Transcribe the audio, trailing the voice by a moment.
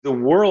The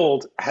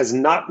world has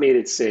not made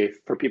it safe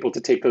for people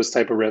to take those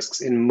type of risks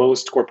in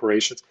most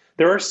corporations.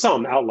 There are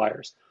some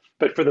outliers,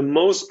 but for the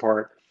most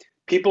part,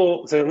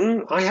 people say,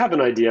 I have an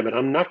idea, but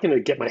I'm not going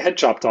to get my head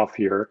chopped off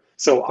here.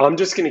 So I'm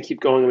just going to keep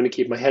going. I'm going to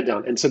keep my head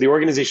down. And so the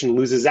organization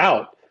loses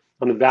out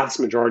on the vast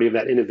majority of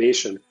that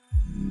innovation.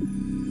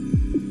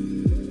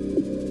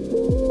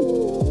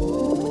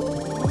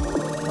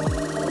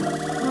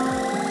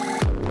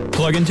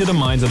 Plug into the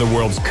minds of the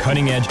world's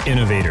cutting-edge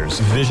innovators,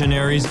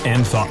 visionaries,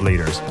 and thought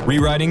leaders,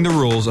 rewriting the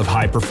rules of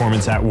high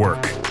performance at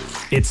work.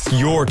 It's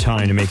your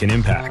time to make an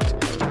impact.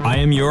 I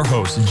am your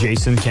host,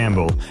 Jason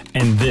Campbell,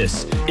 and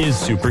this is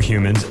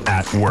Superhumans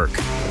at Work,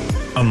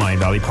 a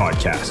Mindvalley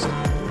podcast.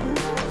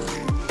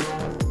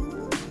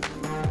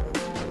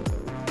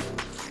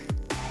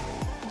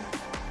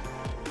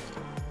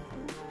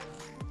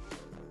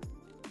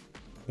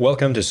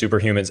 Welcome to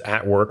Superhumans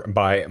at Work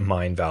by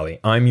Mindvalley.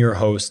 I'm your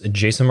host,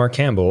 Jason Mark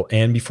Campbell,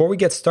 and before we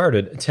get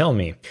started, tell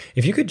me,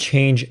 if you could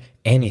change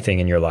anything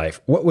in your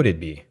life, what would it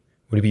be?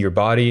 Would it be your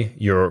body,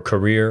 your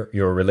career,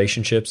 your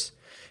relationships?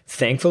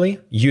 Thankfully,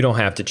 you don't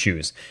have to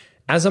choose.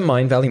 As a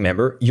Mindvalley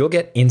member, you'll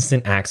get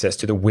instant access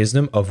to the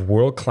wisdom of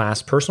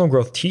world-class personal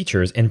growth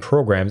teachers and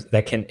programs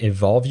that can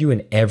evolve you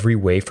in every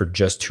way for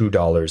just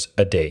 $2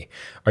 a day.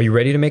 Are you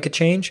ready to make a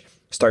change?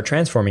 Start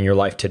transforming your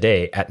life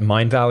today at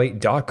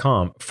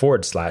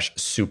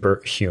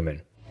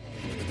mindvalley.com/superhuman.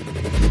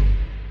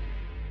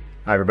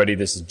 Hi, everybody.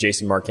 This is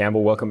Jason Mark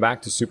Campbell. Welcome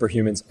back to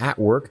Superhumans at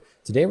Work.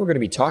 Today, we're going to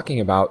be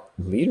talking about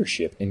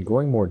leadership and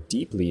going more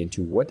deeply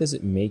into what does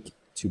it make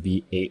to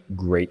be a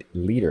great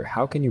leader?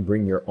 How can you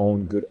bring your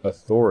own good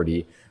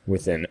authority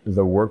within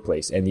the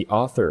workplace? And the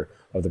author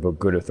of the book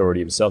Good Authority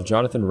himself,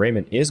 Jonathan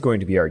Raymond, is going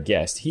to be our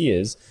guest. He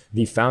is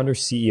the founder,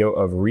 CEO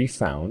of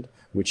Refound,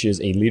 which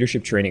is a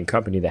leadership training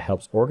company that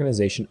helps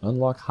organizations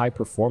unlock high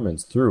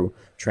performance through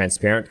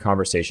transparent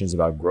conversations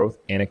about growth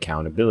and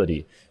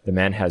accountability. The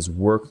man has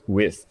worked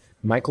with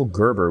Michael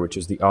Gerber, which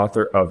is the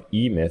author of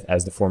E-Myth,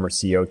 as the former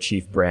CEO,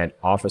 Chief Brand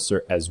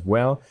Officer as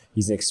well.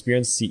 He's an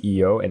experienced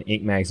CEO and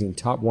Inc. magazine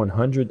top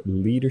 100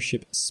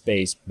 leadership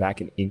space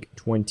back in Inc.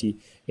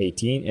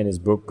 2018. And his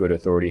book, Good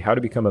Authority, How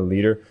to Become a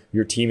Leader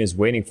Your Team is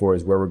Waiting For,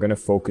 is where we're going to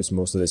focus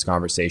most of this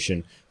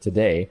conversation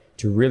today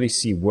to really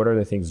see what are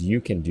the things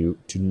you can do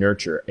to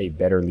nurture a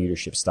better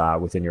leadership style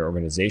within your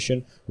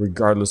organization,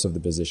 regardless of the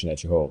position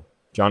that you hold.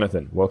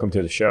 Jonathan, welcome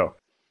to the show.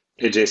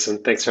 Hey, Jason.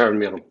 Thanks for having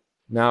me on.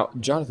 Now,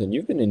 Jonathan,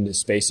 you've been in the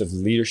space of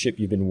leadership.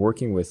 You've been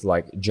working with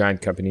like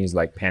giant companies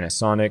like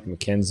Panasonic,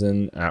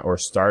 McKinsey, or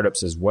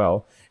startups as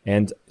well.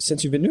 And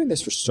since you've been doing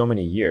this for so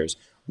many years,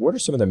 what are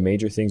some of the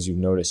major things you've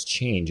noticed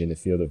change in the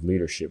field of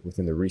leadership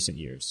within the recent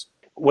years?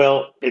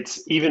 Well,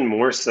 it's even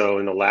more so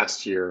in the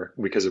last year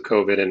because of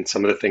COVID and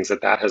some of the things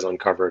that has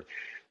uncovered.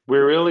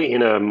 We're really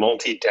in a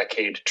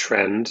multi-decade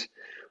trend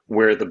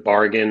where the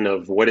bargain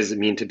of what does it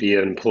mean to be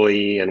an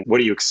employee and what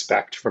do you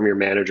expect from your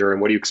manager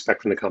and what do you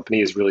expect from the company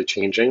is really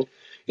changing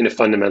in a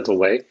fundamental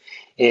way.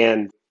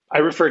 And I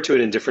refer to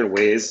it in different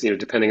ways,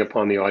 depending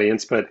upon the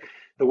audience. But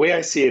the way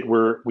I see it,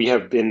 we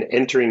have been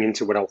entering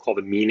into what I'll call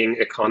the meaning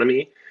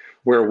economy,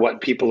 where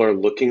what people are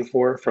looking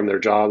for from their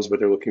jobs,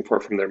 what they're looking for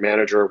from their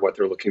manager, what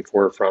they're looking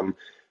for from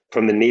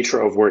the nature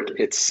of work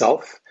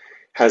itself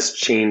has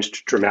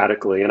changed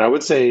dramatically. And I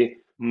would say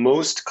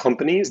most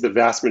companies, the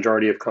vast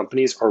majority of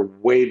companies, are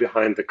way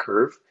behind the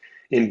curve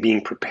in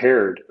being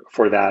prepared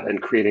for that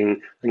and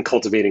creating and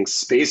cultivating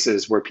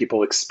spaces where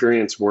people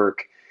experience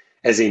work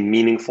as a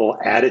meaningful,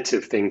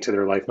 additive thing to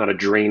their life, not a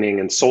draining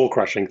and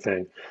soul-crushing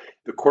thing.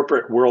 The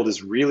corporate world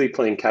is really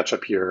playing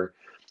catch-up here,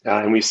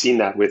 and we've seen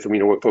that with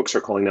what folks are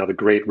calling now the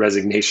Great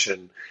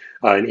Resignation.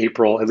 In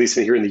April, at least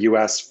here in the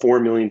U.S., 4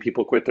 million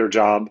people quit their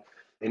job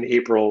in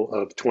April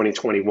of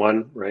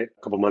 2021, right,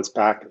 a couple months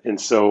back.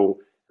 And so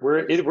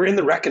we're in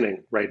the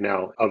reckoning right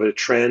now of a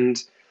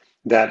trend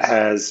that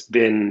has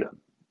been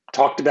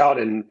talked about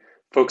and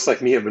folks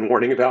like me have been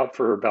warning about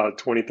for about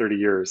 20, 30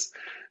 years.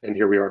 And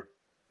here we are.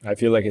 I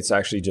feel like it's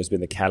actually just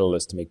been the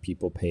catalyst to make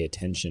people pay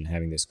attention,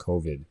 having this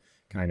COVID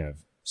kind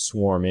of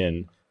swarm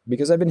in.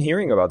 Because I've been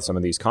hearing about some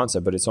of these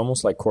concepts, but it's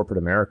almost like corporate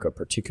America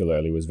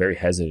particularly was very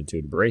hesitant to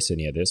embrace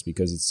any of this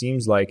because it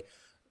seems like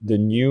the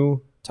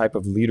new type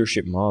of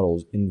leadership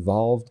models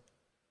involved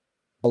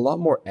a lot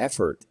more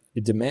effort.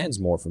 It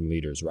demands more from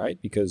leaders,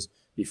 right? Because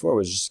before it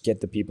was just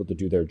get the people to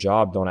do their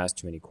job, don't ask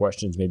too many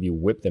questions, maybe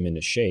whip them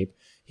into shape.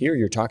 Here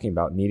you're talking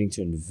about needing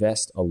to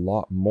invest a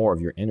lot more of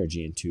your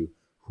energy into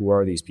who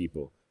are these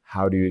people?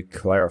 How do you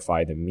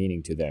clarify the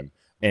meaning to them?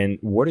 And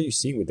what are you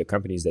seeing with the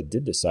companies that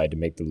did decide to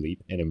make the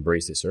leap and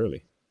embrace this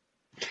early?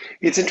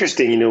 It's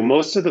interesting.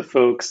 Most of the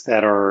folks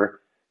that are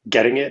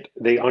getting it,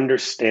 they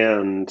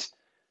understand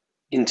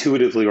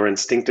intuitively or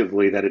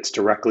instinctively that it's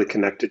directly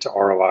connected to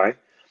ROI.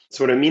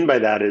 So what I mean by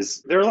that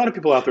is there are a lot of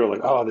people out there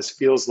like, oh, this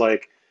feels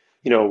like,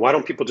 why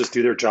don't people just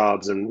do their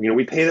jobs? And,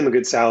 we pay them a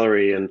good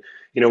salary and,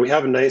 we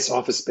have a nice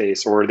office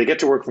space or they get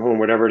to work from home,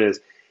 whatever it is.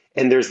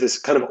 And there's this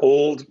kind of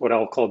old, what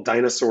I'll call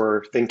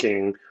dinosaur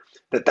thinking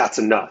that that's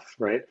enough,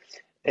 right?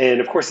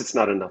 And of course, it's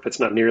not enough. It's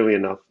not nearly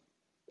enough.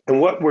 And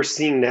what we're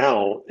seeing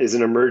now is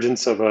an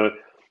emergence of a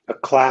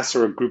class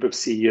or a group of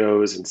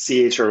CEOs and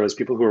CHROs,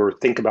 people who are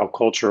think about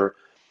culture,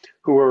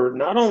 who are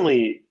not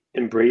only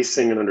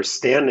embracing and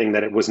understanding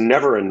that it was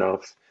never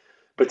enough,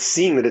 but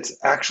seeing that it's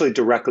actually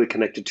directly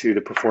connected to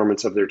the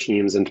performance of their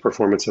teams and the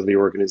performance of the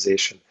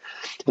organization.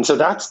 And so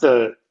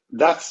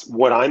that's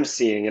what I'm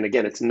seeing. And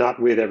again, it's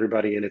not with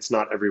everybody and it's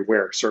not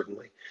everywhere,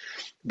 certainly.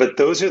 But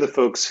those are the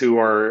folks who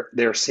are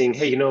they're saying,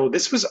 hey,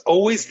 this was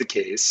always the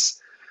case.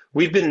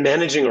 We've been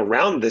managing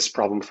around this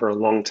problem for a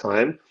long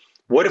time.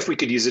 What if we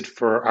could use it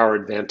for our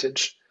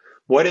advantage?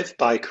 What if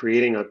by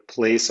creating a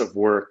place of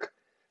work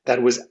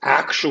that was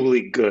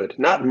actually good,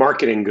 not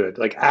marketing good,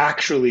 like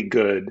actually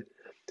good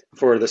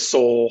for the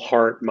soul,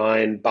 heart,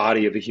 mind,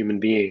 body of a human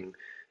being,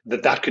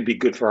 that could be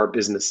good for our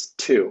business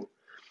too.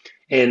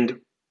 And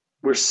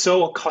we're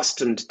so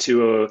accustomed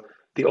to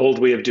the old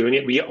way of doing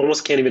it, we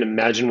almost can't even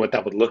imagine what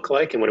that would look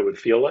like and what it would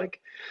feel like.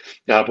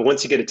 But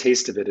once you get a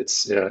taste of it,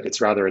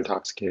 it's rather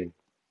intoxicating.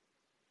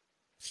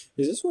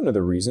 Is this one of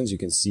the reasons you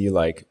can see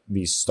like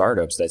these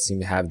startups that seem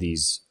to have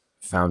these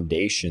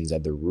foundations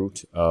at the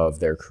root of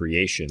their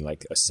creation,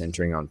 like a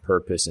centering on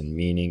purpose and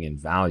meaning and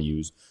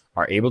values,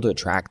 are able to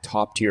attract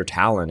top tier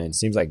talent? And it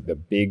seems like the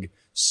big,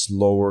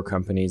 slower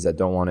companies that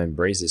don't want to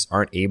embrace this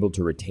aren't able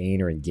to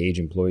retain or engage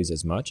employees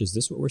as much. Is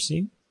this what we're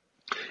seeing?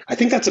 I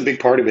think that's a big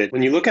part of it.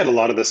 When you look at a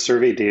lot of the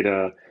survey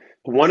data,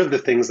 one of the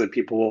things that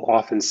people will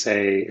often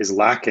say is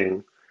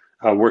lacking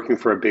working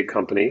for a big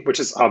company, which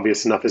is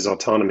obvious enough, is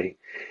autonomy.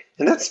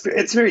 And it's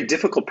a very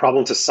difficult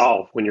problem to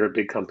solve when you're a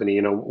big company.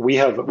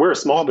 We're a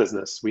small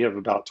business. We have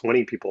about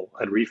 20 people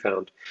at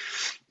Refound.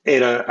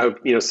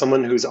 And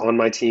someone who's on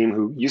my team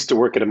who used to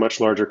work at a much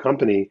larger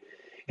company,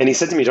 and he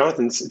said to me,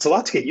 Jonathan, it's a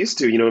lot to get used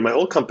to. In my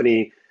old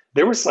company,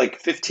 there was like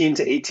 15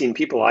 to 18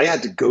 people I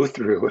had to go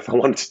through if I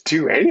wanted to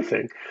do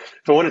anything.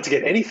 If I wanted to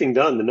get anything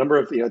done, the number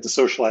of, had to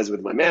socialize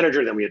with my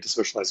manager, then we had to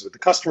socialize with the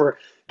customer,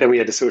 then we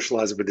had to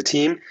socialize with the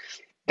team.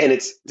 And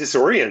it's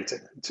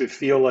disorienting to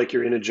feel like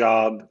you're in a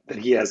job that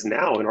he has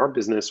now in our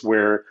business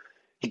where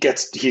he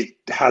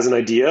has an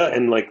idea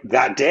and like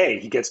that day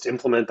he gets to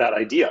implement that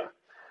idea,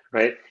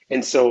 right?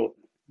 And so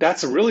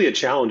that's really a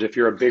challenge if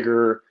you're a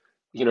bigger,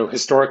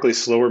 historically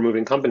slower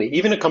moving company,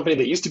 even a company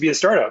that used to be a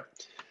startup,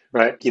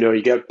 right?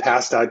 You get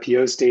past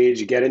IPO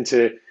stage,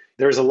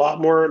 there's a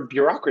lot more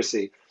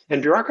bureaucracy.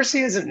 And bureaucracy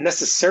isn't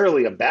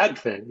necessarily a bad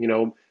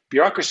thing.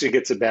 Bureaucracy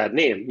gets a bad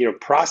name.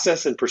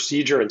 Process and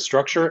procedure and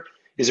structure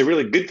is a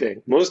really good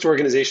thing. Most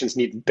organizations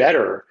need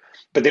better,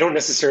 but they don't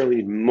necessarily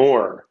need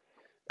more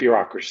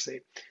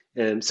bureaucracy.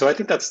 And so I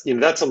think that's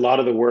a lot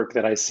of the work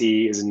that I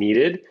see is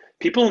needed.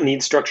 People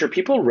need structure.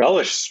 People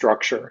relish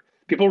structure.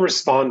 People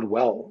respond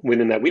well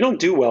within that. We don't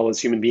do well as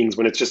human beings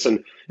when it's just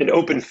an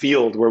open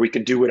field where we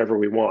can do whatever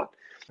we want.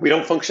 We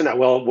don't function that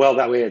well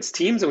that way as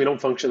teams, and we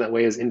don't function that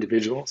way as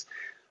individuals.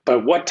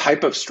 But what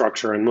type of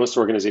structure? And most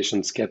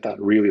organizations get that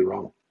really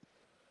wrong.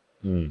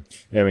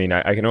 I mean,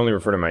 I can only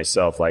refer to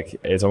myself. Like,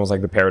 it's almost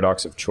like the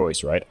paradox of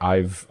choice, right?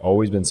 I've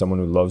always been someone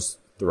who loves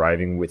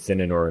thriving within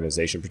an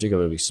organization,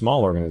 particularly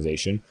small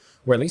organization,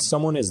 where at least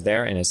someone is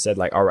there and has said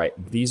like, all right,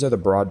 these are the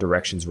broad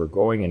directions we're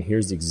going, and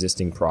here's the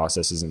existing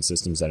processes and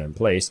systems that are in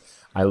place.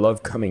 I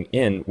love coming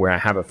in where I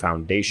have a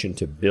foundation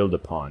to build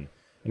upon.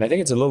 And I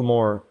think it's a little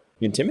more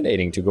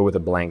intimidating to go with a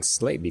blank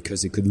slate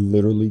because it could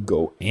literally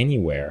go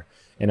anywhere.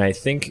 And I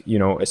think,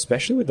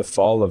 especially with the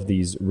fall of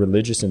these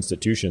religious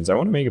institutions, I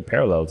want to make a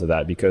parallel to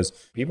that because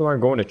people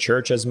aren't going to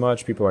church as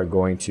much. People are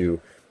going to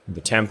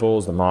the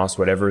temples, the mosques,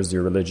 whatever is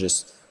your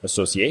religious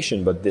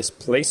association. But this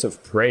place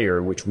of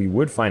prayer, which we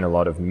would find a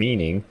lot of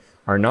meaning,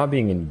 are not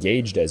being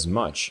engaged as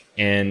much.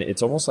 And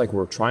it's almost like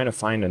we're trying to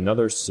find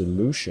another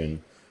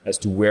solution as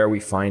to where we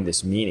find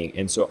this meaning.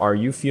 And so are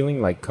you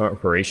feeling like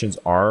corporations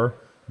are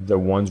the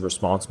ones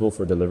responsible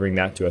for delivering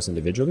that to us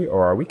individually,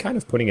 or are we kind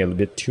of putting a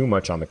bit too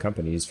much on the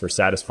companies for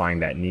satisfying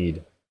that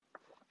need?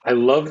 I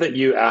love that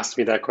you asked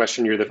me that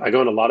question. I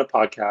go on a lot of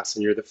podcasts,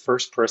 and you're the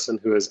first person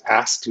who has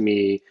asked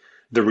me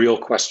the real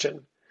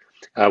question,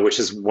 which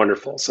is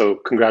wonderful. So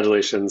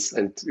congratulations.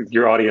 And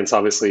your audience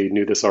obviously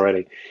knew this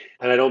already.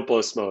 And I don't blow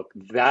smoke.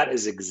 That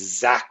is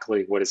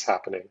exactly what is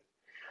happening.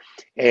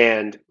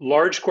 And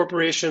large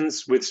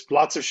corporations with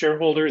lots of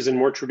shareholders and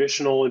more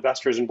traditional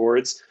investors and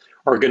boards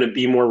are going to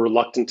be more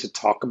reluctant to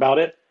talk about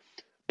it.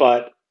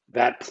 But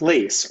that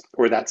place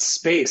or that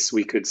space,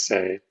 we could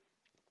say,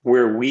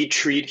 where we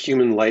treat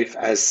human life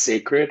as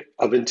sacred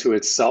of unto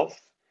itself,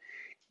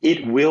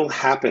 it will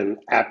happen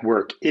at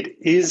work. It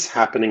is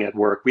happening at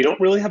work. We don't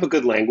really have a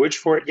good language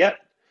for it yet,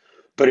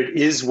 but it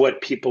is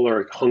what people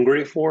are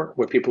hungry for,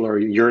 what people are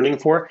yearning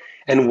for,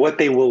 and what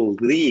they will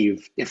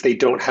leave if they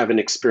don't have an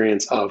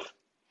experience of.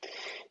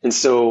 And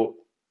so,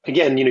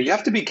 again, you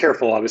have to be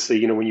careful,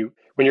 obviously,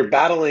 when you're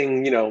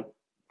battling,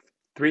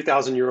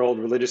 3,000-year-old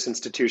religious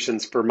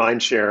institutions for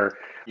mind share,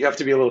 you have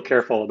to be a little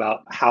careful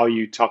about how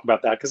you talk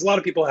about that, because a lot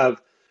of people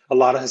have a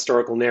lot of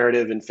historical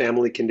narrative and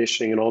family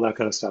conditioning and all that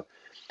kind of stuff.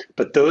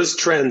 But those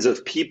trends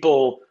of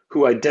people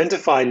who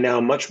identify now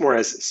much more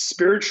as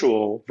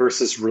spiritual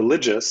versus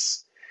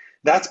religious,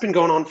 that's been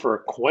going on for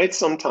quite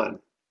some time.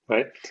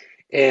 right?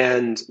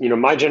 And,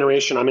 my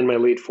generation, I'm in my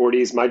late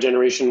 40s. My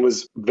generation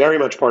was very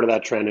much part of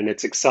that trend, and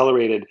it's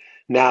accelerated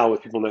now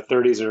with people in their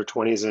 30s and their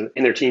 20s and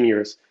in their teen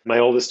years. My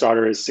oldest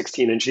daughter is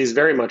 16, and she's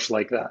very much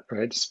like that,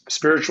 right?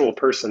 Spiritual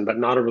person, but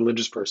not a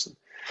religious person.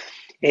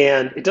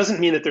 And it doesn't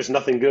mean that there's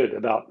nothing good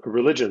about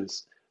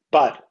religions,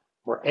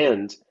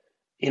 and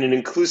in an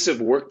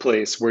inclusive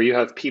workplace where you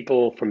have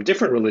people from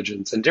different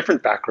religions and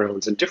different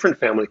backgrounds and different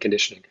family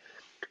conditioning,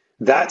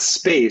 that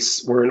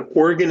space where an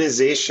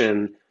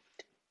organization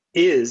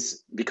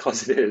is,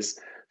 because it is,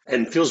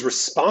 and feels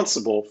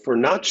responsible for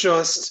not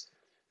just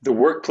the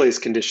workplace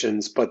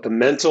conditions, but the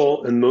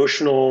mental,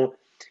 emotional,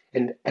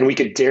 and we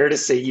could dare to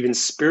say even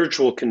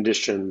spiritual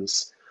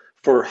conditions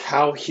for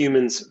how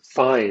humans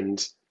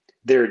find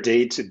their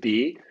day to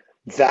be,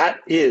 that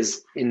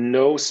is in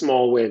no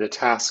small way the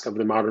task of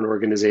the modern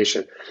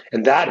organization.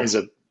 And that is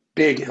a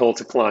big hill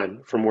to climb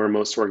from where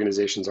most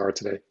organizations are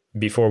today.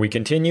 Before we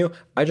continue,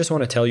 I just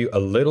want to tell you a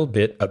little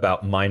bit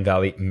about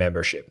Mindvalley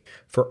membership.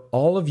 For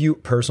all of you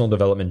personal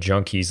development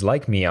junkies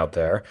like me out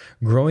there,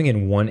 growing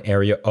in one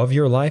area of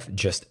your life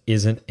just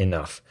isn't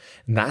enough.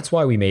 And that's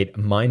why we made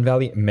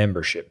Mindvalley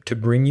membership, to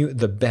bring you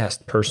the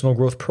best personal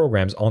growth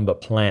programs on the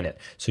planet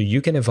so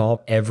you can evolve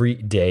every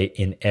day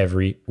in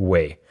every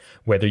way.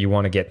 Whether you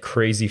want to get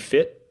crazy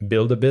fit,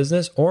 build a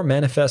business, or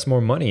manifest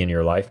more money in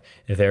your life,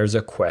 there's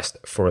a quest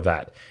for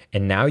that.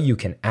 And now you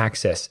can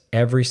access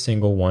every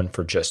single one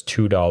for just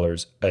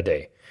 $2 a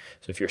day.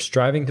 So if you're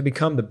striving to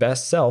become the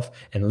best self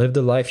and live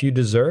the life you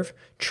deserve,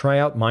 try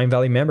out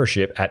Mindvalley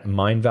membership at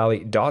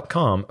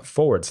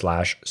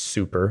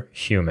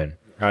mindvalley.com/superhuman.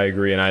 I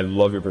agree, and I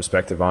love your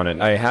perspective on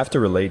it. I have to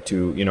relate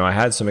to, I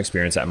had some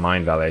experience at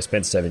Mindvalley. I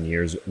spent 7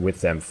 years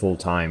with them full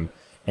time.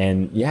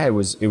 And yeah, it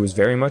was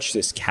very much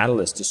this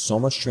catalyst to so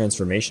much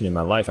transformation in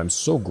my life. I'm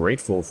so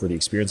grateful for the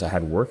experience I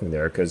had working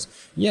there because,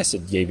 yes,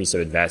 it gave me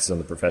some advances on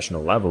the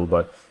professional level,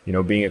 but,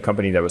 being a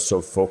company that was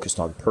so focused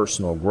on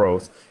personal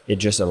growth, it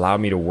just allowed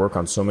me to work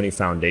on so many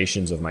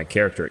foundations of my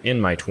character in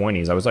my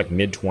 20s. I was like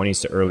mid-20s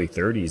to early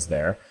 30s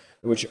there,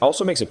 which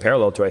also makes a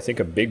parallel to, I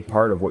think, a big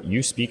part of what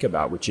you speak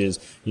about, which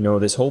is,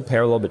 this whole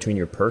parallel between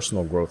your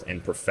personal growth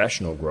and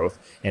professional growth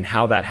and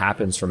how that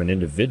happens from an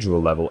individual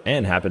level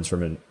and happens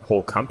from a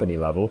whole company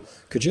level.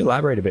 Could you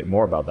elaborate a bit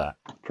more about that?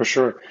 For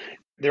sure.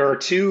 There are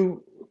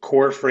two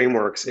core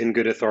frameworks in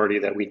Good Authority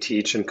that we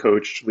teach and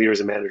coach leaders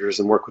and managers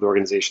and work with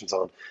organizations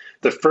on.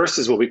 The first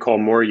is what we call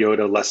more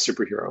Yoda, less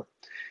superhero.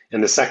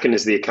 And the second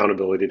is the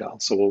accountability dial.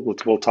 So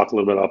we'll talk a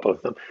little bit about both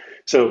of them.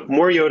 So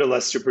more Yoda,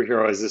 less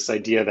superhero is this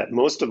idea that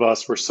most of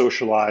us were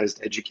socialized,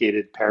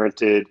 educated,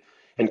 parented,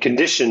 and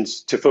conditioned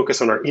to focus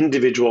on our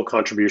individual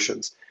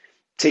contributions,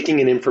 taking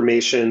in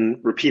information,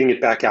 repeating it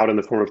back out in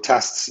the form of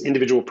tests,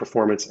 individual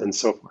performance, and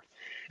so forth.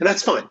 And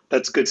that's fine.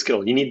 That's good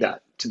skill. You need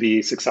that to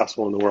be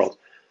successful in the world.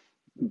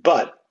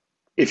 But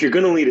if you're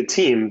going to lead a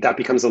team, that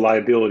becomes a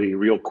liability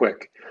real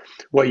quick.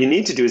 What you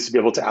need to do is to be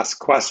able to ask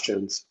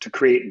questions, to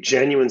create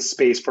genuine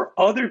space for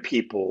other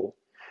people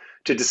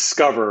to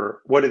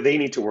discover what do they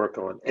need to work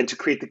on and to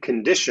create the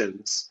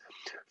conditions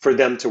for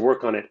them to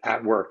work on it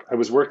at work. I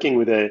was working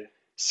with a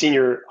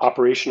senior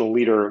operational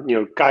leader,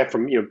 guy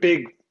from,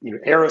 big,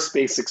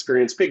 aerospace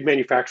experience, big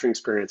manufacturing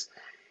experience.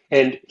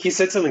 And he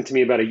said something to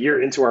me about a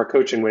year into our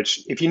coaching,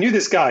 which if you knew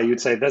this guy,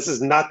 you'd say, this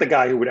is not the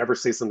guy who would ever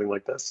say something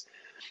like this.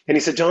 And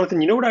he said,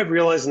 Jonathan, you know what I've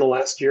realized in the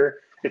last year?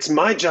 It's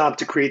my job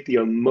to create the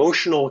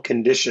emotional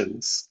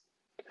conditions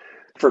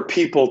for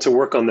people to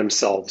work on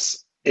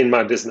themselves in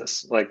my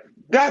business.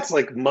 That's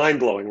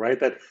mind-blowing, right?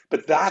 But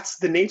that's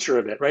the nature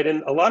of it, right?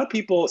 And a lot of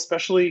people,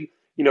 especially,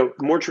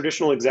 more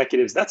traditional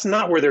executives, that's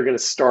not where they're going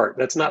to start.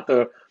 That's not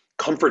the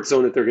comfort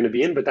zone that they're going to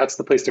be in, but that's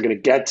the place they're going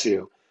to get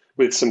to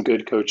with some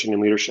good coaching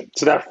and leadership.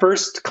 So that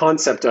first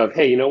concept of,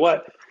 hey, you know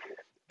what?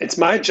 It's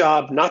my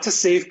job not to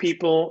save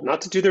people,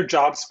 not to do their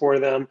jobs for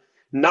them,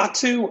 not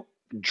to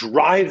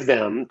drive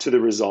them to the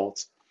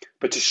results,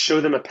 but to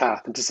show them a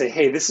path and to say,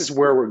 hey, this is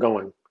where we're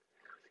going.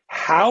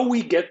 How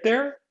we get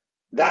there,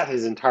 that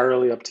is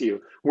entirely up to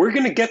you. We're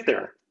going to get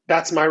there.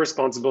 That's my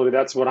responsibility.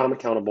 That's what I'm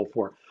accountable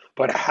for.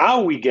 But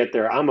how we get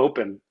there, I'm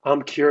open.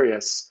 I'm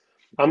curious.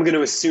 I'm going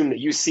to assume that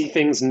you see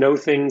things, know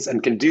things,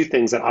 and can do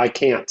things that I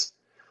can't.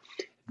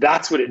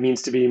 That's what it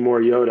means to be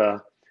more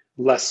Yoda,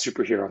 less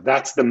superhero.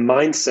 That's the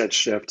mindset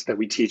shift that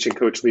we teach and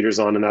coach leaders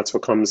on, and that's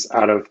what comes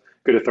out of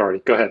Good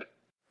Authority. Go ahead.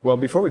 Well,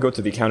 before we go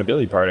to the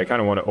accountability part, I kind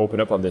of want to open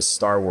up on this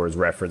Star Wars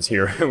reference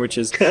here, which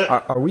is,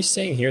 are we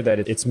saying here that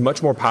it's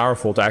much more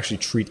powerful to actually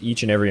treat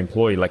each and every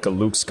employee like a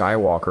Luke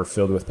Skywalker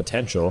filled with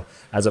potential,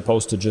 as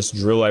opposed to just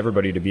drill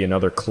everybody to be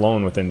another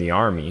clone within the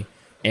army?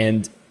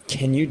 And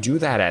can you do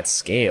that at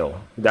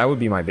scale? That would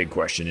be my big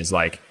question, is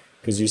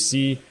because you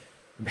see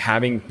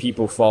having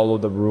people follow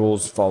the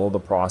rules, follow the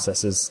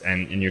processes,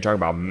 and you're talking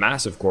about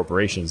massive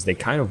corporations, they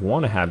kind of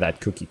want to have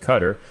that cookie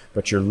cutter,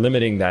 but you're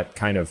limiting that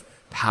kind of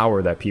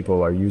power that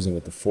people are using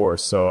with the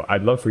force. So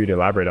I'd love for you to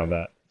elaborate on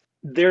that.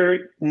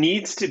 There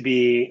needs to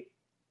be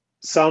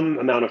some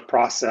amount of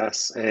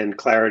process and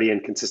clarity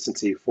and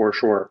consistency for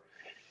sure.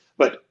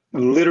 But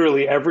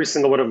literally every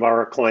single one of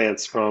our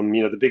clients, from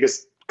the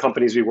biggest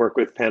companies we work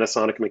with,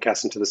 Panasonic and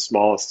McKesson to the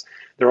smallest,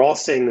 they're all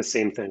saying the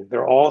same thing.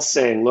 They're all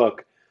saying,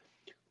 look,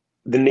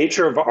 the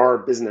nature of our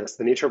business,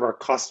 the nature of our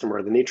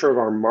customer, the nature of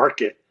our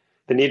market,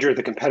 the nature of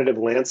the competitive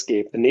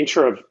landscape, the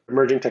nature of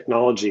emerging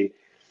technology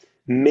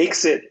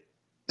makes it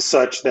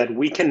such that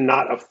we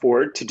cannot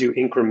afford to do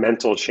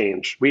incremental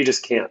change. We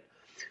just can't.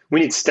 We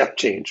need step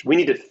change. We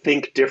need to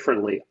think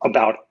differently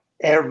about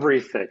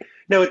everything.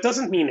 Now, it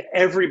doesn't mean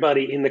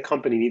everybody in the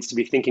company needs to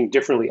be thinking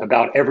differently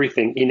about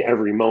everything in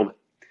every moment.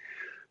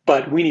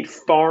 But we need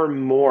far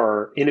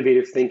more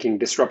innovative thinking,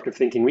 disruptive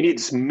thinking. We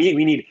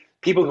need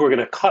people who are going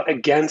to cut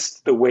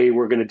against the way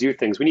we're going to do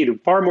things. We need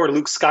far more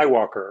Luke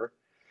Skywalker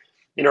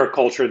in our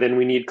culture than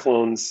we need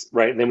clones,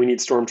 right? Than we need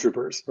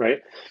stormtroopers,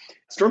 right?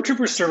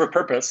 Stormtroopers serve a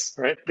purpose,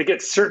 right? They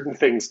get certain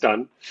things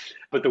done,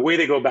 but the way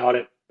they go about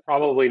it,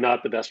 probably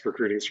not the best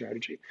recruiting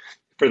strategy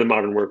for the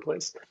modern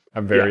workplace.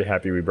 I'm very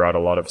happy we brought a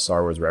lot of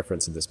Star Wars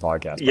reference in this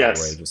podcast, by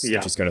the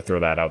way. Just going to throw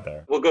that out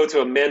there. We'll go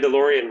to a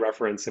Mandalorian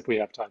reference if we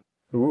have time.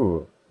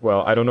 Ooh,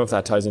 well, I don't know if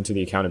that ties into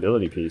the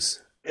accountability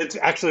piece. It's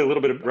actually a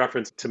little bit of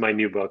reference to my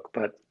new book,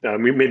 but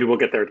maybe we'll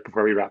get there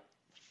before we wrap.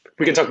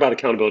 We can talk about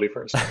accountability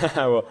first.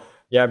 Well,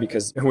 yeah,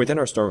 because within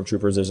our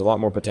stormtroopers, there's a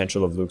lot more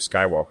potential of Luke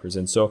Skywalkers.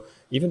 And so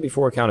even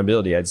before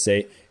accountability, I'd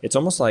say it's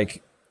almost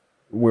like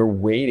we're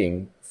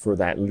waiting for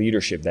that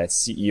leadership, that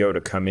CEO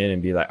to come in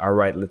and be like, all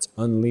right, let's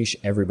unleash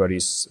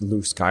everybody's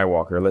Luke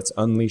Skywalker. Let's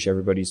unleash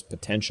everybody's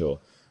potential.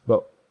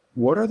 But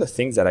what are the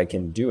things that I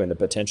can do and the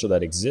potential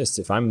that exists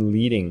if I'm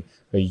leading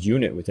a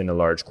unit within a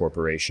large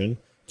corporation?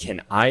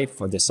 Can I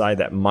decide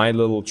that my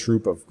little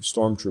troop of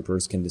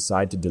stormtroopers can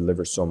decide to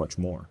deliver so much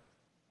more?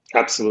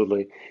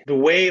 Absolutely.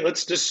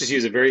 Let's just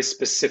use a very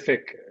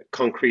specific,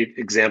 concrete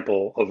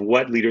example of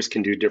what leaders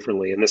can do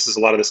differently. And this is a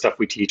lot of the stuff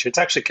we teach. It's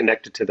actually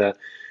connected to the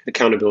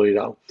accountability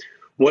though.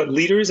 What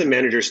leaders and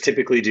managers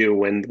typically do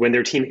when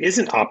their team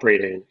isn't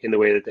operating in the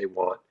way that they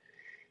want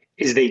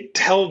is they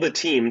tell the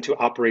team to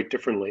operate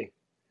differently,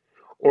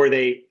 or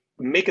they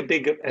make a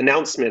big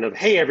announcement of,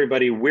 hey,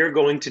 everybody, we're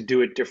going to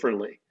do it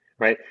differently,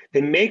 right?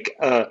 They make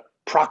a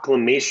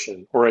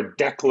proclamation or a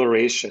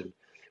declaration,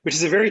 which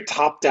is a very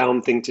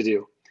top-down thing to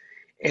do.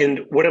 And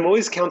what I'm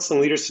always counseling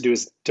leaders to do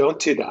is don't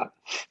do that.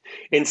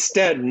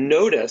 Instead,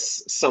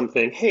 notice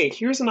something. Hey,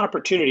 here's an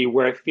opportunity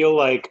where I feel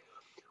like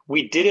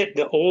we did it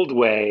the old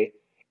way,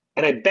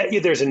 and I bet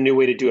you there's a new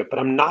way to do it, but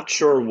I'm not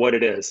sure what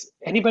it is.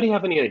 Anybody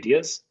have any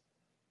ideas?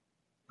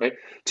 Right?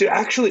 To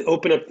actually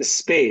open up the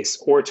space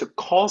or to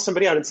call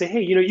somebody out and say,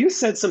 hey, you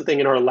said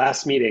something in our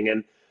last meeting,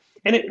 and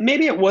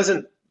maybe it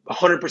wasn't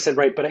 100%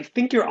 right, but I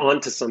think you're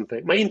onto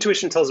something. My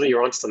intuition tells me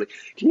you're onto something.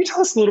 Can you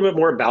tell us a little bit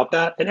more about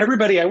that? And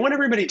I want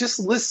everybody just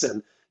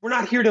listen. We're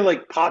not here to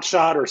like pot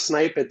shot or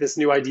snipe at this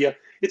new idea.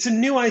 It's a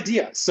new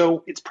idea.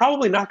 So it's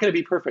probably not going to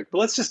be perfect, but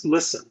let's just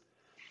listen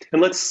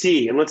and let's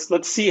see. And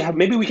let's see how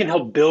maybe we can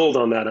help build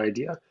on that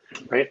idea,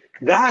 right?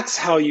 That's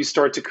how you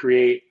start to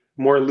create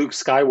more Luke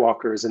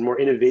Skywalkers and more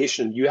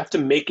innovation. You have to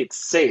make it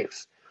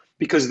safe,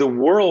 because the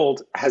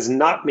world has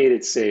not made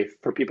it safe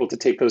for people to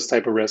take those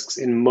type of risks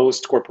in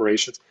most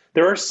corporations.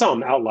 There are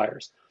some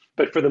outliers,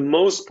 but for the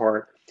most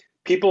part,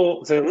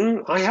 people say,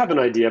 I have an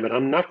idea, but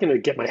I'm not going to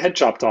get my head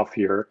chopped off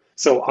here.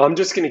 So I'm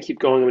just going to keep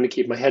going. I'm going to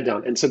keep my head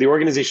down. And so the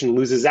organization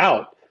loses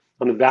out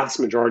on the vast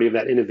majority of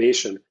that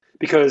innovation,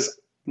 because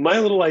my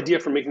little idea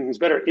for making things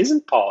better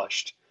isn't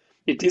polished.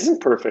 It isn't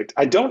perfect.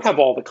 I don't have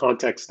all the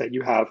context that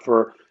you have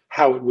for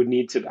how it would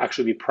need to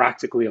actually be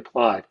practically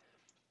applied,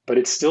 but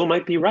it still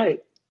might be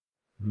right.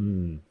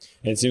 And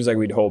it seems like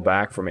we'd hold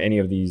back from any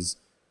of these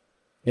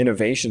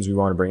innovations we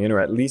want to bring in, or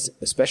at least,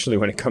 especially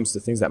when it comes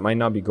to things that might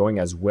not be going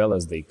as well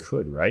as they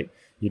could, right?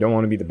 You don't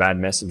want to be the bad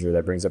messenger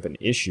that brings up an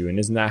issue. And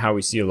isn't that how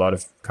we see a lot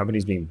of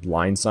companies being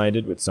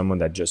blindsided with someone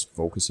that just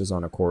focuses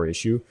on a core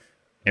issue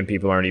and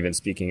people aren't even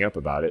speaking up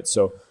about it?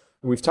 So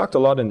we've talked a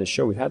lot in the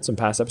show. We've had some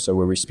past episodes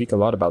where we speak a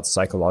lot about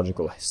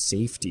psychological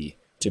safety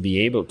to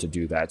be able to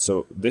do that.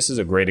 So this is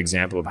a great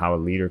example of how a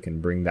leader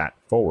can bring that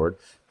forward.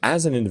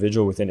 As an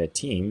individual within a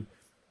team,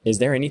 is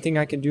there anything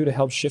I can do to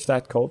help shift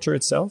that culture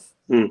itself?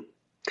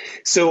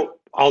 So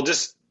I'll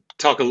just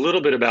talk a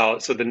little bit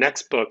about, the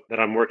next book that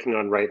I'm working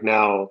on right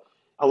now,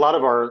 a lot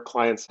of our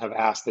clients have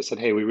asked, they said,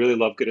 hey, we really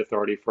love good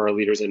authority for our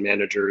leaders and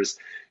managers.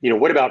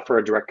 What about for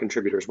our direct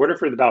contributors? What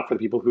about for the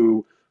people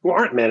who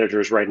aren't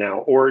managers right now?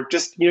 Or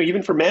just,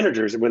 even for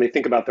managers when they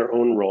think about their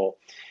own role.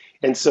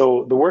 And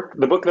so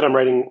the book that I'm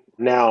writing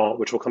now,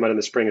 which will come out in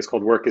the spring, is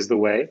called Work is the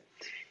Way.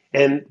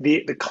 And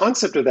the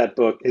concept of that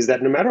book is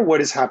that no matter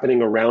what is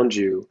happening around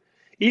you,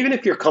 even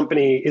if your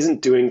company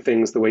isn't doing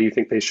things the way you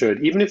think they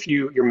should, even if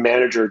your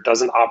manager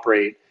doesn't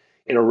operate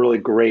in a really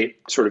great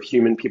sort of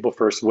human people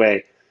first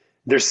way,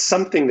 there's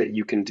something that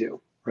you can do,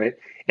 right?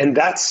 And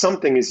that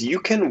something is you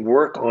can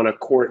work on a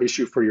core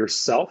issue for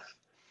yourself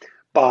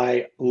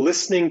by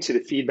listening to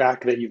the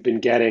feedback that you've been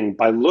getting,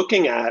 by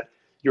looking at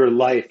your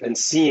life and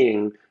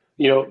seeing,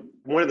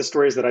 one of the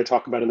stories that I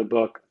talk about in the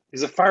book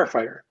is a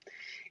firefighter.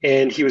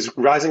 And he was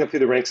rising up through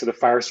the ranks of the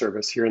fire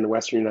service here in the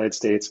Western United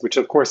States, which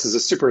of course is a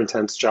super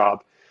intense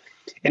job.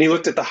 And he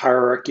looked at the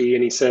hierarchy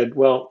and he said,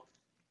 well,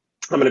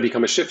 I'm going to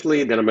become a shift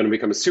lead, then I'm going to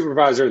become a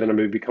supervisor, then I'm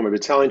going to become a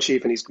battalion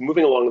chief. And he's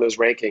moving along those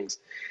rankings.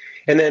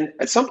 And then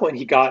at some point,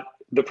 he got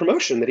the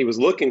promotion that he was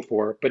looking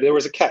for, but there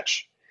was a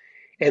catch.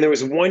 And there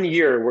was 1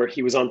 year where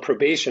he was on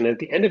probation. And at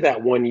the end of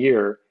that 1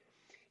 year,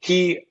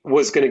 he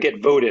was going to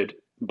get voted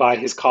by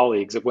his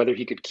colleagues of whether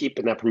he could keep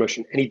in that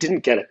promotion. And he didn't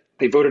get it.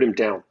 They voted him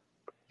down.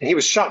 And he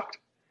was shocked.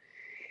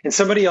 And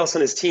somebody else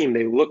on his team,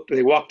 they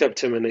walked up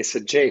to him and they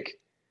said, Jake,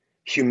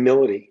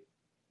 humility.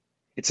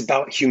 It's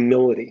about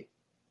humility,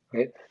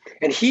 right?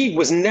 And he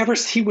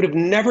would have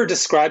never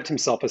described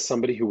himself as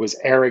somebody who was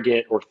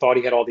arrogant or thought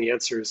he had all the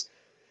answers.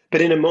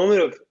 But in a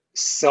moment of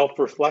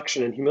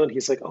self-reflection and humility,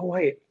 he's like, oh,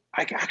 wait,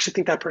 I actually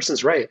think that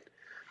person's right.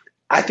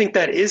 I think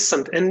that is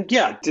something. And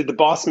yeah, did the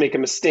boss make a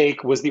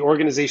mistake? Was the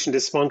organization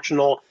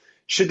dysfunctional?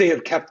 Should they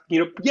have kept,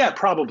 yeah,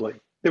 probably.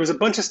 There was a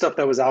bunch of stuff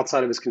that was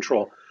outside of his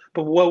control.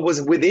 But what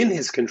was within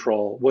his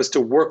control was to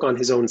work on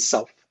his own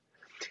self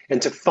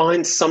and to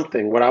find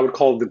something, what I would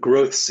call the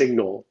growth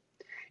signal.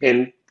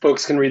 And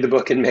folks can read the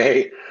book in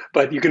May,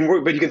 but you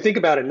can think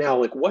about it now.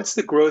 Like, what's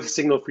the growth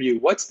signal for you?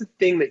 What's the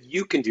thing that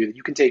you can do that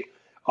you can take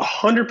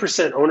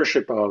 100%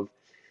 ownership of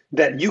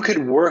that you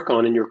could work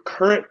on in your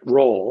current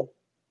role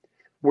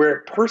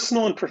where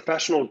personal and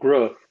professional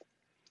growth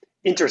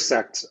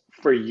intersect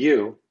for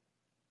you,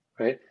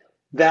 right?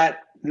 That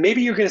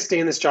maybe you're going to stay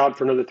in this job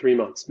for another 3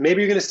 months.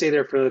 Maybe you're going to stay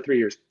there for another 3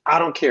 years. I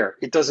don't care.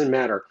 It doesn't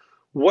matter.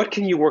 What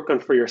can you work on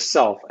for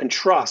yourself? And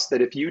trust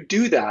that if you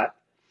do that,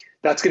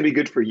 that's going to be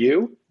good for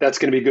you. That's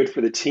going to be good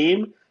for the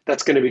team.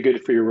 That's going to be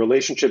good for your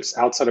relationships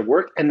outside of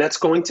work. And that's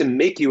going to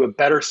make you a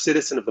better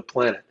citizen of the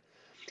planet.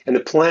 And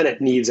the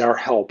planet needs our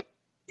help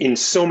in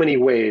so many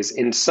ways,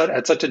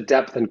 at such a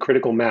depth and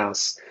critical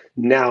mass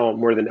now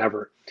more than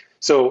ever.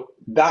 So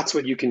that's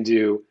what you can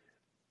do.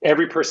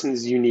 Every person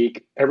is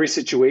unique. Every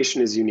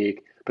situation is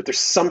unique. But there's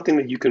something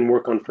that you can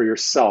work on for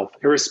yourself,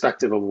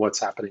 irrespective of what's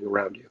happening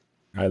around you.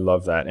 I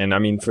love that. And I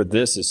mean, for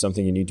this is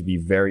something you need to be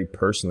very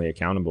personally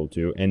accountable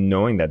to, and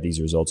knowing that these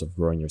results of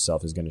growing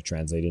yourself is going to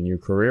translate in your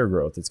career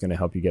growth. It's going to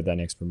help you get that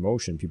next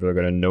promotion. People are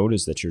going to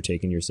notice that you're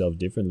taking yourself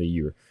differently.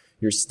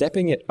 You're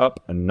stepping it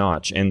up a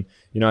notch. And,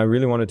 I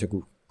really wanted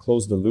to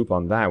close the loop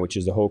on that, which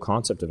is the whole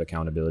concept of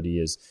accountability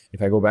is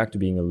if I go back to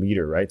being a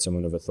leader, right?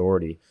 Someone of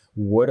authority,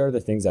 what are the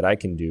things that I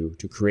can do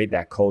to create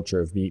that culture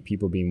of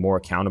people being more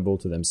accountable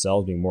to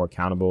themselves, being more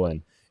accountable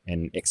and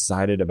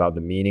excited about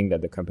the meaning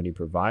that the company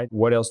provides?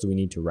 What else do we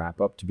need to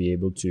wrap up to be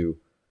able to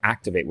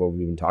activate what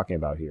we've been talking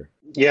about here?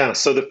 Yeah.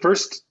 So the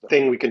first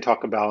thing we can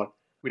talk about,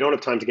 we don't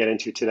have time to get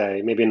into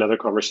today, maybe another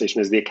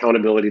conversation, is the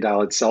accountability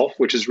dial itself,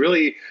 which is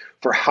really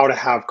for how to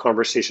have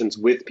conversations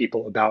with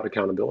people about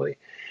accountability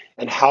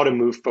and how to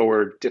move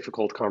forward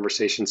difficult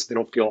conversations so they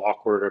don't feel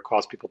awkward or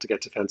cause people to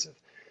get defensive.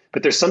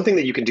 But there's something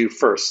that you can do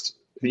first.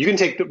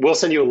 We'll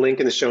send you a link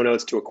in the show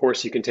notes to a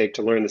course you can take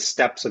to learn the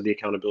steps of the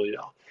accountability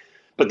dial.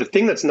 But the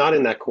thing that's not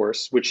in that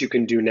course, which you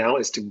can do now,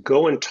 is to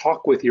go and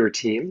talk with your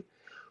team.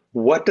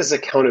 What does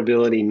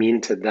accountability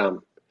mean to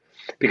them?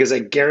 Because I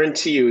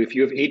guarantee you, if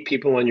you have 8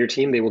 people on your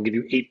team, they will give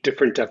you 8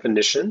 different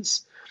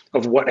definitions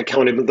of what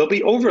accountability, there'll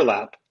be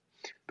overlap.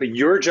 But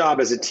your job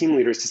as a team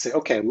leader is to say,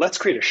 okay, let's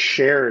create a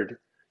shared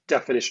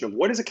definition of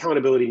what does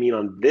accountability mean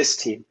on this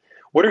team?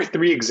 What are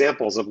 3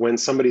 examples of when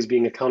somebody's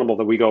being accountable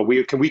that we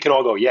can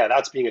all go, yeah,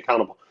 that's being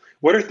accountable?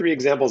 What are 3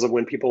 examples of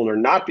when people are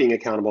not being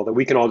accountable that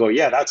we can all go,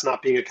 yeah, that's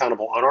not being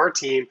accountable on our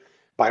team,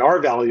 by our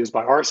values,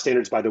 by our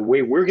standards, by the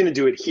way we're going to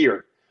do it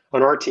here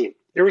on our team,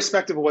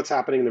 irrespective of what's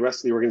happening in the rest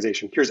of the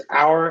organization. Here's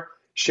our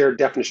shared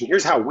definition.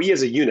 Here's how we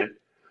as a unit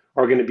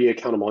are going to be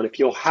accountable. And if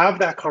you'll have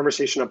that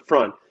conversation up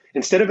front,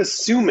 instead of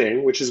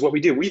assuming, which is what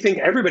we do, we think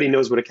everybody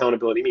knows what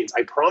accountability means.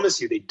 I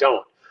promise you they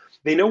don't.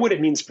 They know what it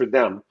means for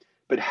them,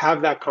 but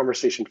have that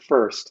conversation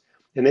first.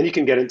 And then you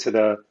can get into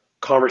the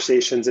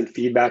conversations and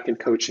feedback and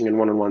coaching and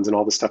one-on-ones and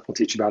all the stuff we'll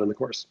teach you about in the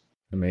course.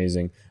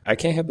 Amazing. I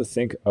can't help but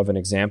think of an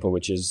example,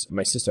 which is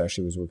my sister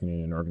actually was working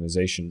in an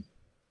organization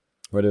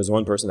where there was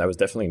one person that was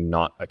definitely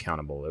not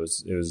accountable. It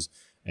was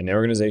an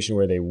organization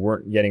where they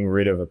weren't getting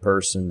rid of a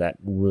person that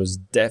was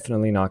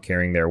definitely not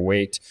carrying their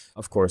weight.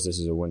 Of course, this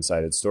is a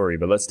one-sided story,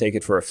 but let's take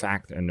it for a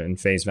fact and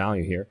face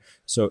value here.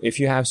 So if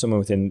you have someone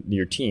within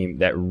your team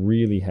that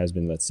really has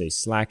been, let's say,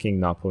 slacking,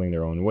 not pulling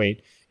their own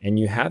weight, and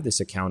you have this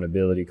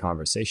accountability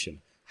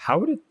conversation, how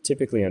would it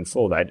typically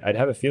unfold? I'd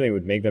have a feeling it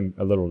would make them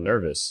a little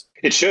nervous.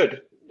 It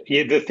should.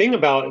 Yeah, the thing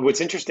about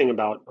what's interesting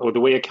about the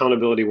way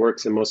accountability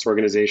works in most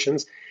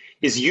organizations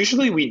is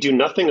usually we do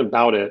nothing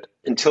about it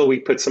until we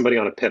put somebody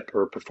on a PIP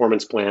or a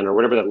performance plan or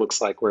whatever that looks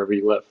like wherever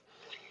you live.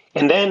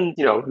 And then,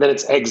 then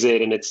it's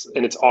exit and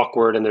it's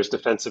awkward and there's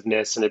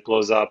defensiveness and it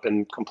blows up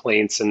and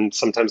complaints and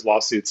sometimes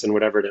lawsuits and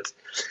whatever it is.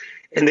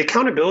 And the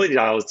accountability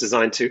dial is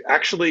designed to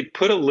actually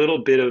put a little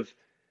bit of,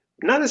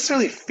 not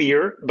necessarily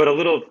fear, but a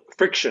little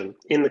friction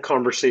in the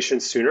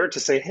conversation sooner to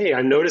say, hey,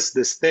 I noticed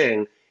this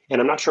thing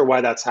and I'm not sure why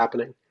that's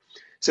happening.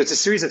 So it's a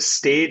series of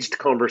staged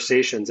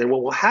conversations. And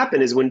what will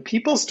happen is when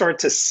people start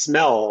to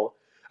smell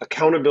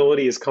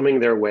accountability is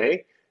coming their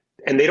way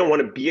and they don't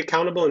want to be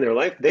accountable in their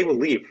life, they will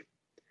leave.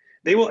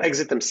 They will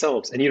exit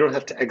themselves and you don't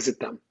have to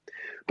exit them.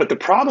 But the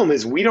problem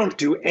is we don't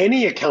do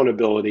any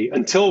accountability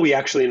until we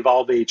actually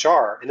involve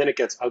HR, and then it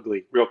gets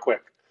ugly real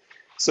quick.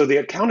 So the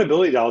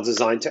accountability dial is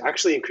designed to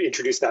actually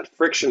introduce that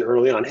friction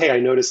early on. Hey, I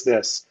noticed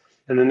this.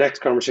 And the next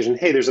conversation,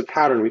 hey, there's a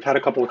pattern. We've had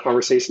a couple of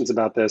conversations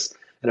about this,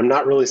 and I'm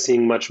not really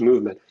seeing much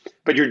movement.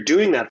 But you're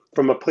doing that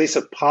from a place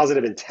of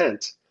positive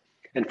intent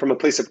and from a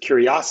place of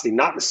curiosity,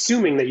 not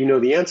assuming that you know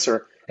the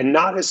answer and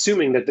not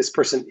assuming that this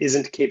person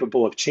isn't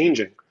capable of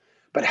changing,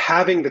 but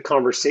having the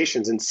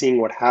conversations and seeing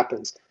what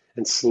happens.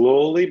 And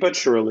slowly but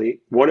surely,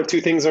 one of two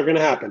things are going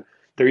to happen.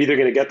 They're either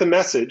going to get the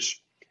message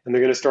and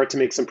they're going to start to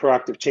make some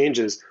proactive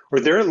changes,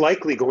 or they're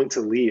likely going to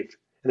leave.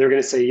 And they're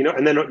going to say,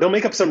 and then they'll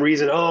make up some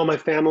reason, oh, my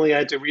family, I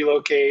had to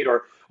relocate,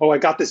 or, oh, I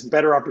got this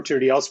better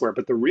opportunity elsewhere.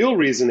 But the real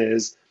reason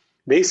is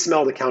they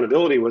smelled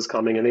accountability was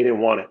coming and they didn't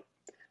want it.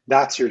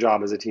 That's your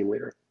job as a team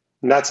leader.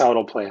 And that's how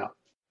it'll play out.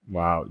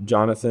 Wow.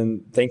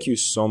 Jonathan, thank you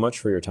so much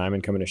for your time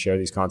and coming to share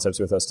these concepts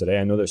with us today.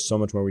 I know there's so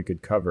much more we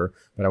could cover,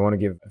 but I want to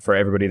give, for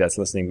everybody that's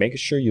listening, make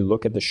sure you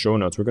look at the show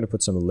notes. We're going to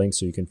put some links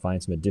so you can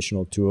find some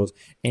additional tools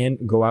and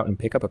go out and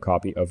pick up a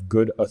copy of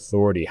Good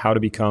Authority, How to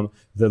Become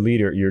the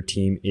Leader Your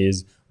Team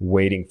is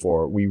Waiting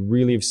For. We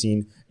really have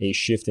seen a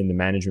shift in the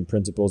management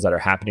principles that are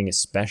happening,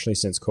 especially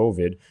since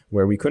COVID,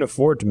 where we couldn't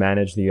afford to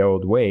manage the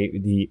old way.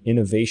 The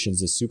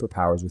innovations, the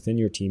superpowers within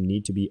your team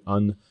need to be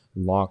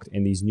unlocked.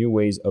 And these new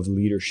ways of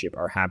leadership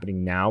are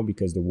happening now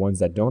because the ones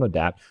that don't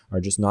adapt are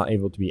just not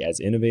able to be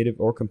as innovative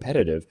or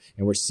competitive.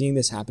 And we're seeing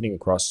this happening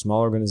across small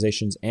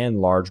organizations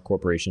and large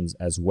corporations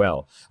as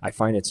well. I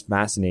find it's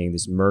fascinating,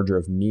 this merger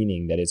of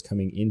meaning that is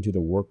coming into the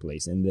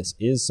workplace. And this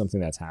is something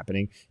that's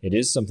happening. It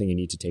is something you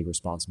need to take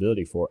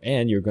responsibility for.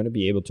 And you're going to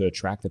be able to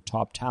attract the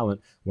top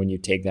talent when you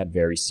take that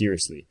very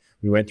seriously.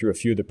 We went through a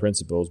few of the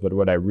principles, but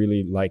what I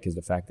really like is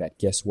the fact that,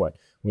 guess what?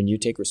 When you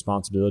take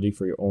responsibility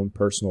for your own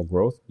personal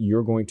growth,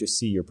 you're going to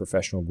see your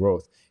professional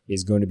growth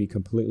is going to be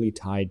completely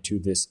tied to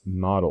this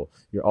model.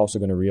 You're also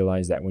going to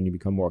realize that when you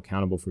become more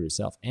accountable for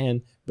yourself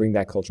and bring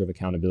that culture of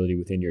accountability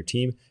within your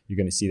team, you're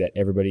going to see that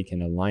everybody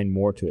can align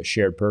more to a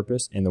shared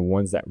purpose, and the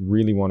ones that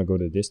really want to go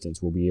the distance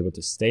will be able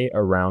to stay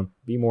around,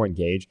 be more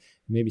engaged,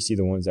 maybe see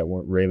the ones that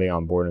weren't really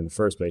on board in the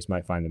first place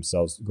might find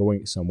themselves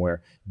going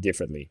somewhere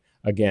differently.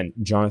 Again,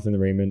 Jonathan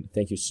Raymond,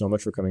 thank you so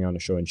much for coming on the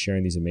show and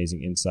sharing these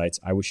amazing insights.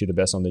 I wish you the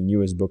best on the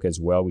newest book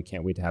as well. We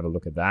can't wait to have a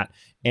look at that.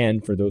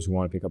 And for those who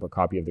want to pick up a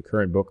copy of the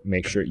current book,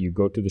 make sure you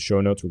go to the show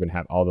notes. We're going to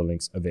have all the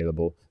links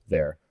available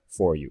there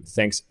for you.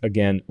 Thanks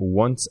again,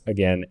 once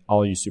again,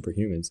 all you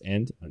superhumans,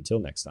 and until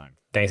next time.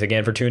 Thanks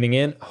again for tuning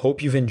in.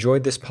 Hope you've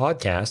enjoyed this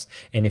podcast.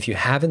 And if you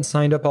haven't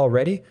signed up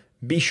already,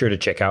 be sure to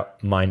check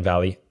out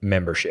Mindvalley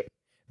Membership.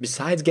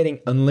 Besides getting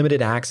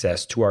unlimited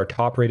access to our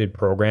top-rated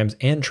programs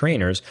and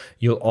trainers,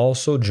 you'll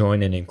also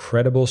join an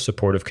incredible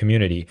supportive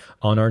community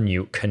on our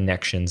new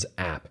Connections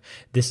app.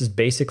 This is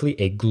basically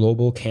a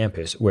global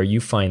campus where you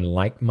find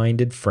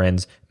like-minded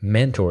friends,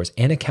 mentors,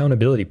 and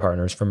accountability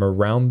partners from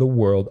around the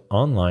world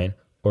online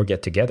or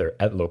get together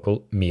at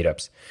local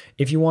meetups.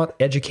 If you want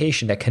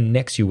education that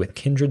connects you with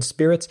kindred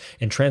spirits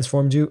and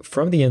transforms you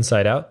from the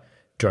inside out,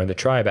 join the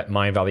tribe at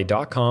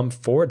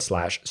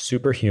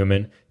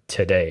mindvalley.com/superhuman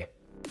today.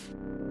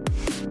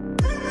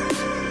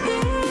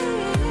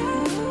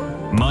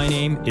 My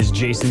name is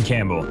Jason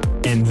Campbell,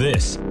 and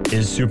this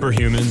is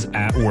Superhumans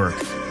at Work,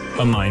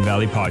 a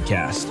Mindvalley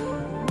podcast.